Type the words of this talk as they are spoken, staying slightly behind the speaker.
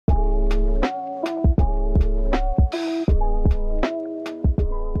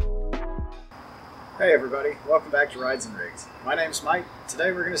Hey everybody, welcome back to Rides and Rigs. My name's Mike.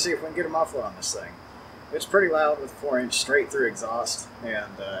 Today we're going to see if we can get a muffler on this thing. It's pretty loud with a 4-inch straight through exhaust,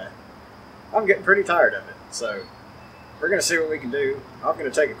 and I'm getting pretty tired of it. So we're going to see what we can do. I'm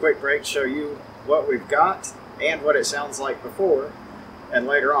going to take a quick break to show you what we've got and what it sounds like before, and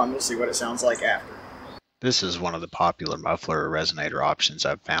later on we'll see what it sounds like after. This is one of the popular muffler or resonator options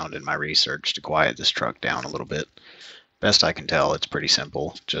I've found in my research to quiet this truck down a little bit. Best I can tell, it's pretty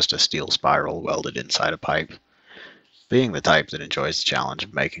simple, just a steel spiral welded inside a pipe. Being the type that enjoys the challenge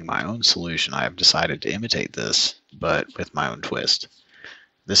of making my own solution, I have decided to imitate this, but with my own twist.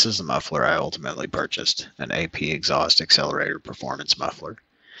 This is the muffler I ultimately purchased, an AP exhaust accelerator performance muffler.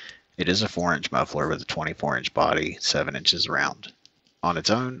 It is a 4-inch muffler with a 24-inch body, 7 inches around. On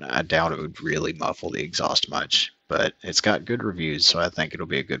its own, I doubt it would really muffle the exhaust much, but it's got good reviews, so I think it'll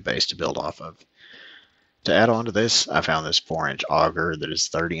be a good base to build off of. To add on to this, I found this 4-inch auger that is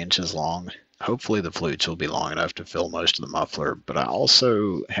 30 inches long. Hopefully the flutes will be long enough to fill most of the muffler, but I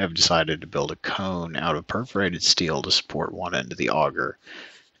also have decided to build a cone out of perforated steel to support one end of the auger,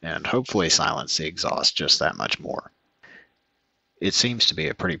 and hopefully silence the exhaust just that much more. It seems to be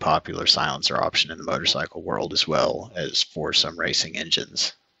a pretty popular silencer option in the motorcycle world as well as for some racing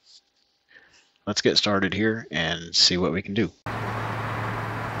engines. Let's get started here and see what we can do.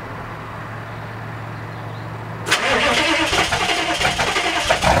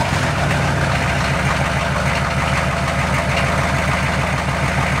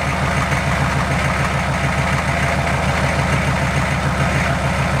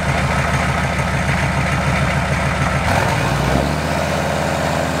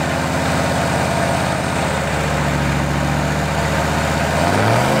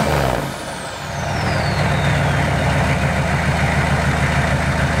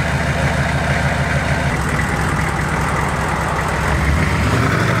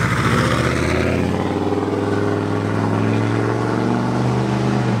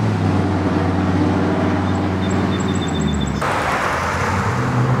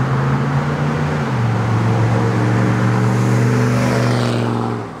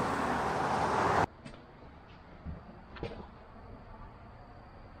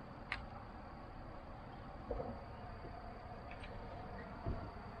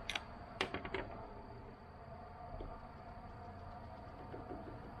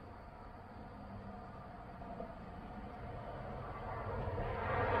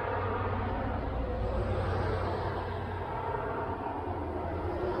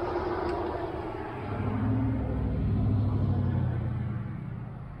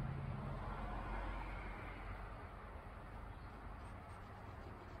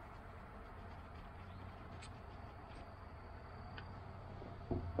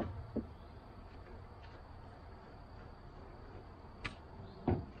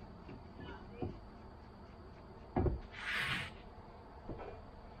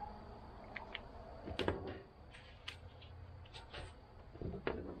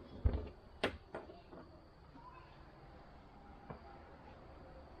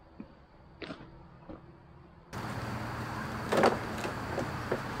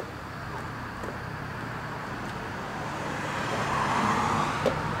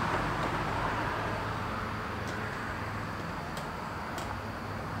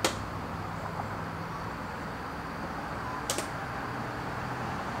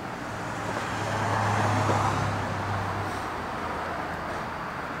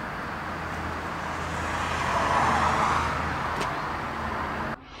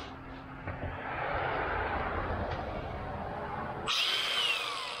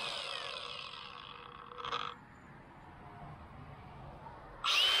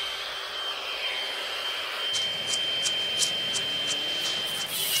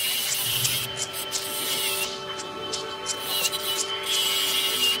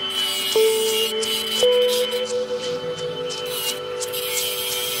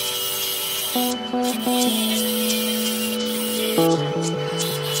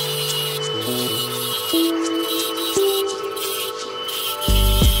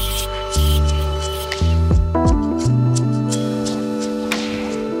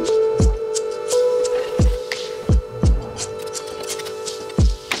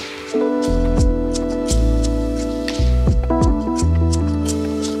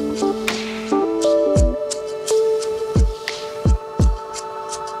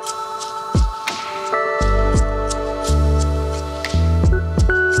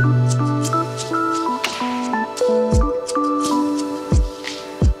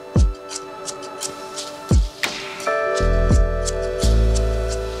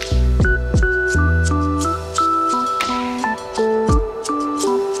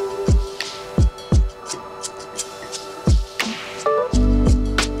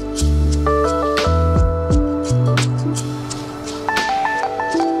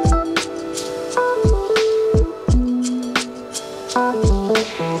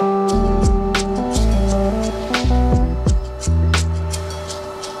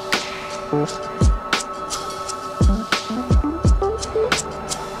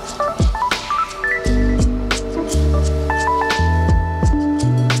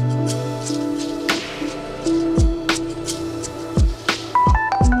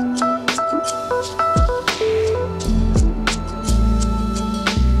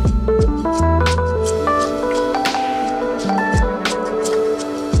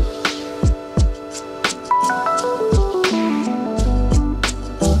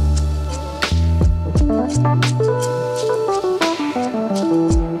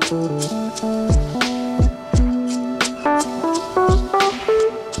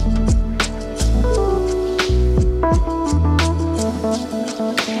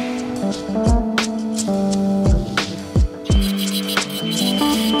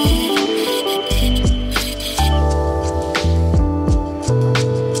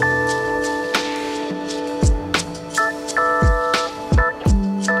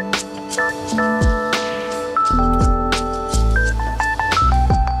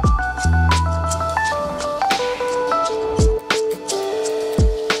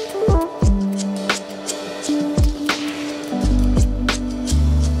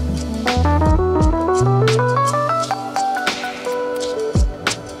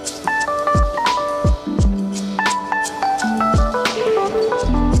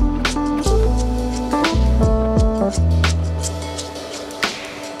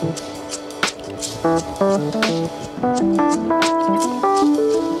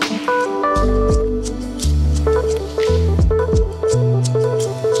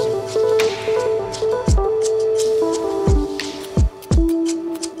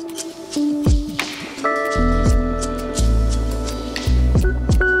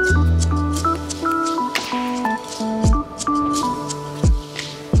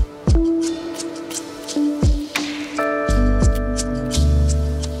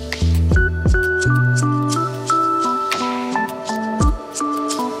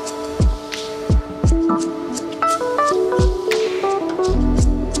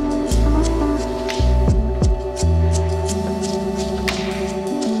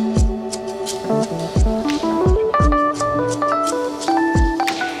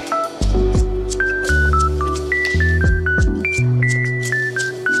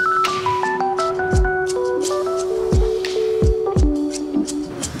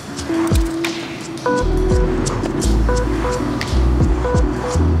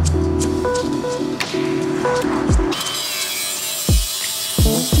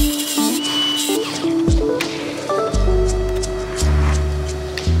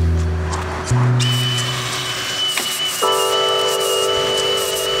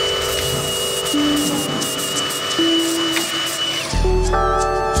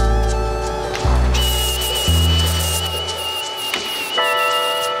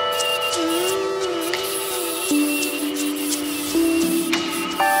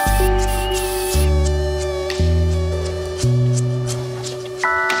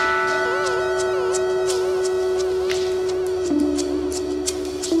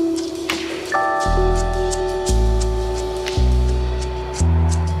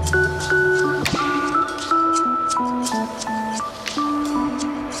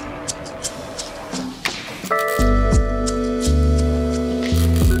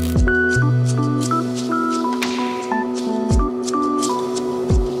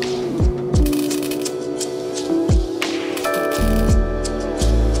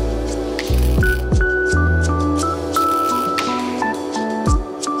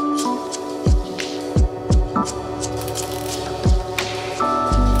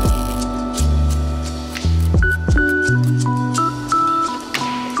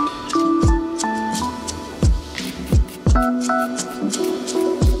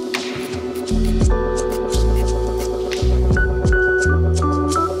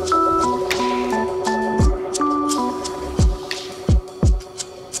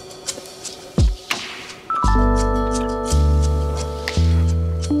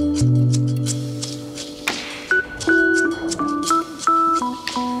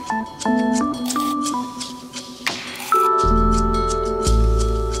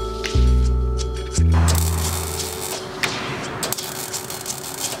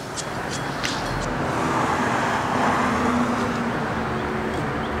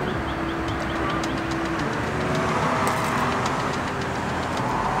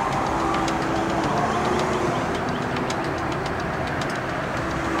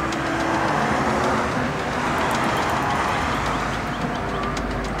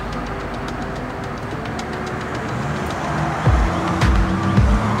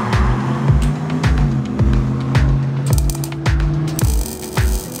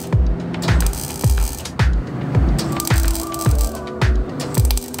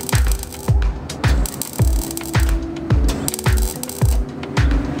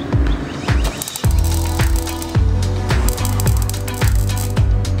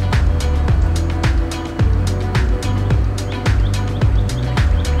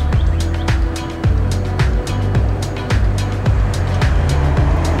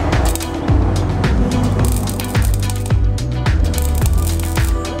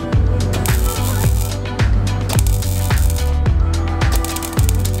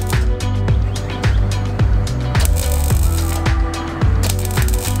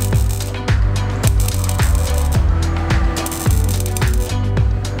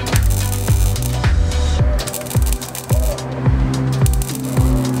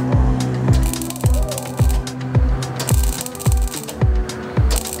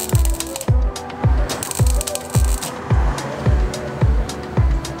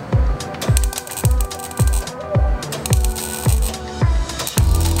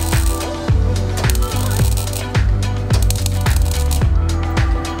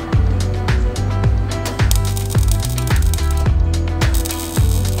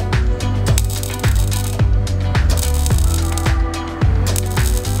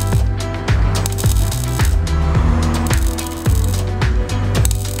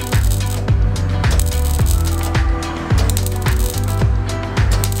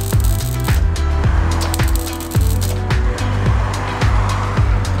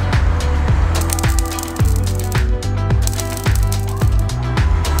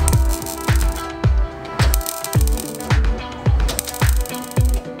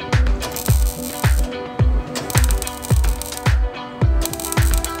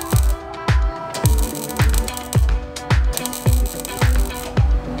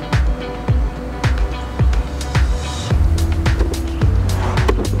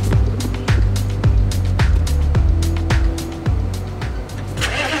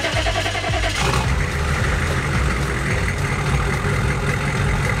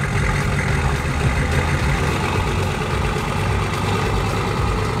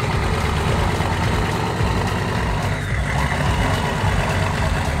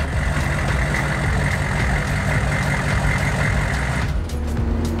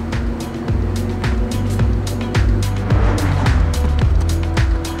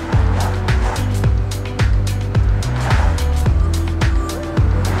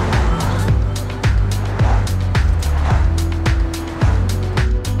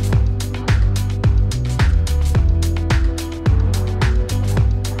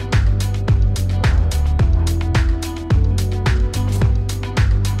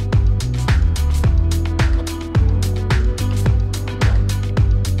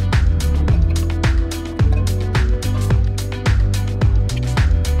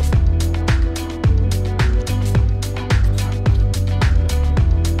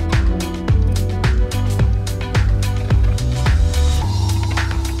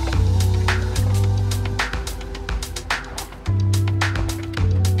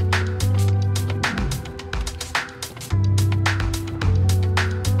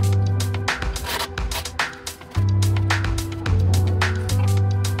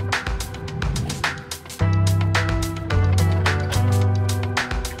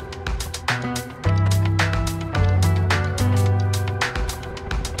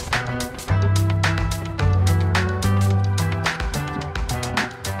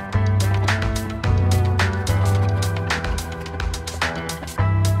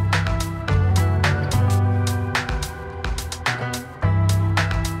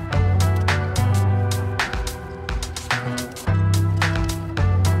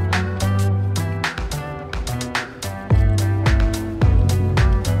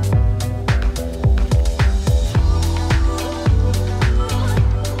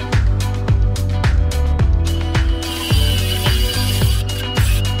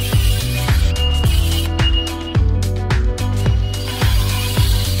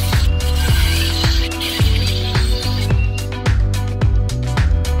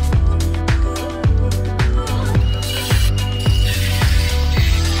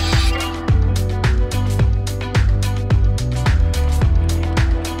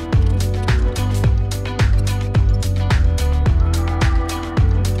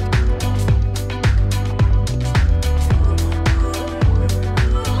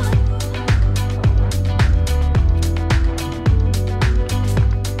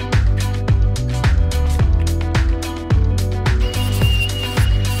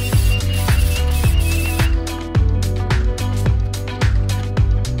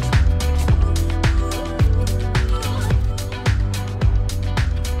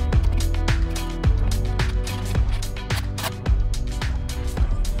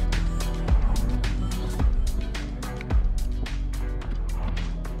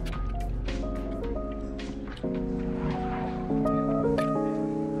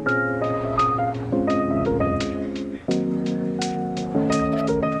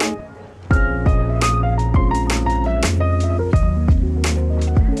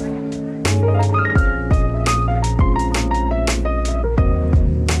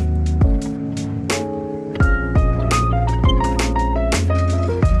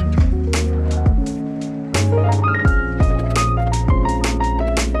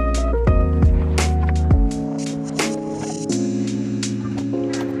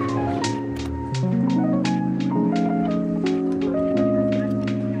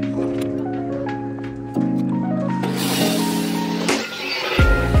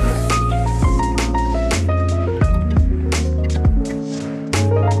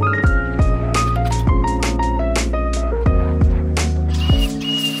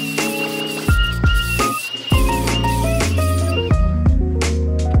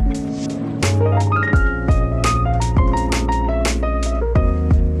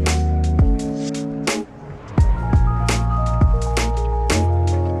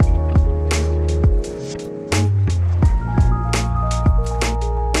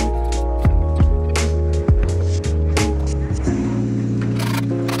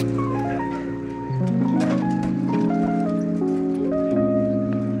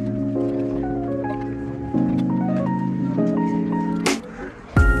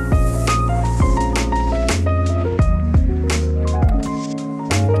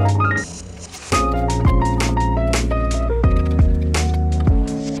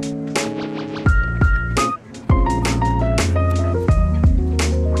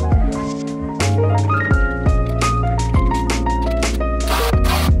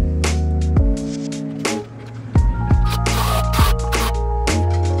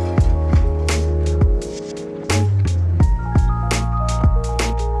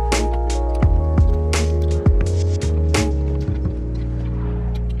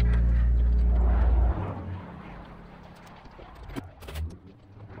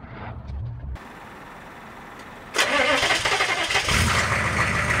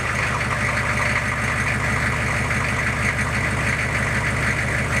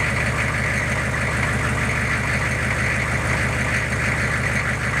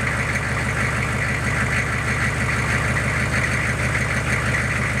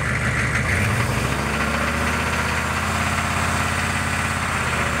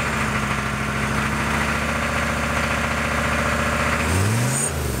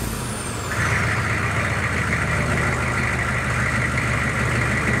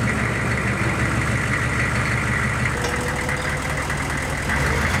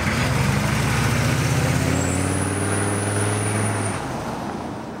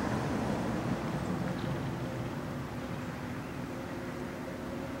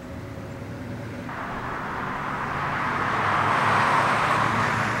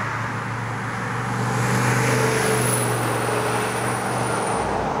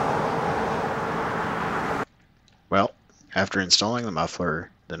 After installing the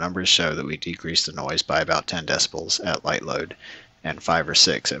muffler, the numbers show that we decreased the noise by about 10 decibels at light load and 5 or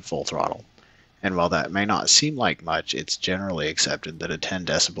 6 at full throttle. And while that may not seem like much, it's generally accepted that a 10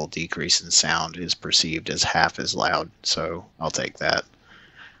 decibel decrease in sound is perceived as half as loud, so I'll take that.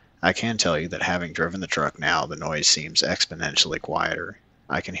 I can tell you that having driven the truck now, the noise seems exponentially quieter.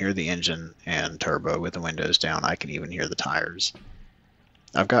 I can hear the engine and turbo with the windows down. I can even hear the tires.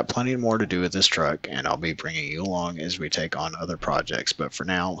 I've got plenty more to do with this truck, and I'll be bringing you along as we take on other projects, but for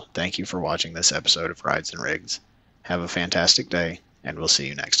now, thank you for watching this episode of Rides and Rigs. Have a fantastic day, and we'll see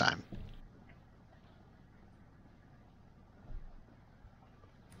you next time.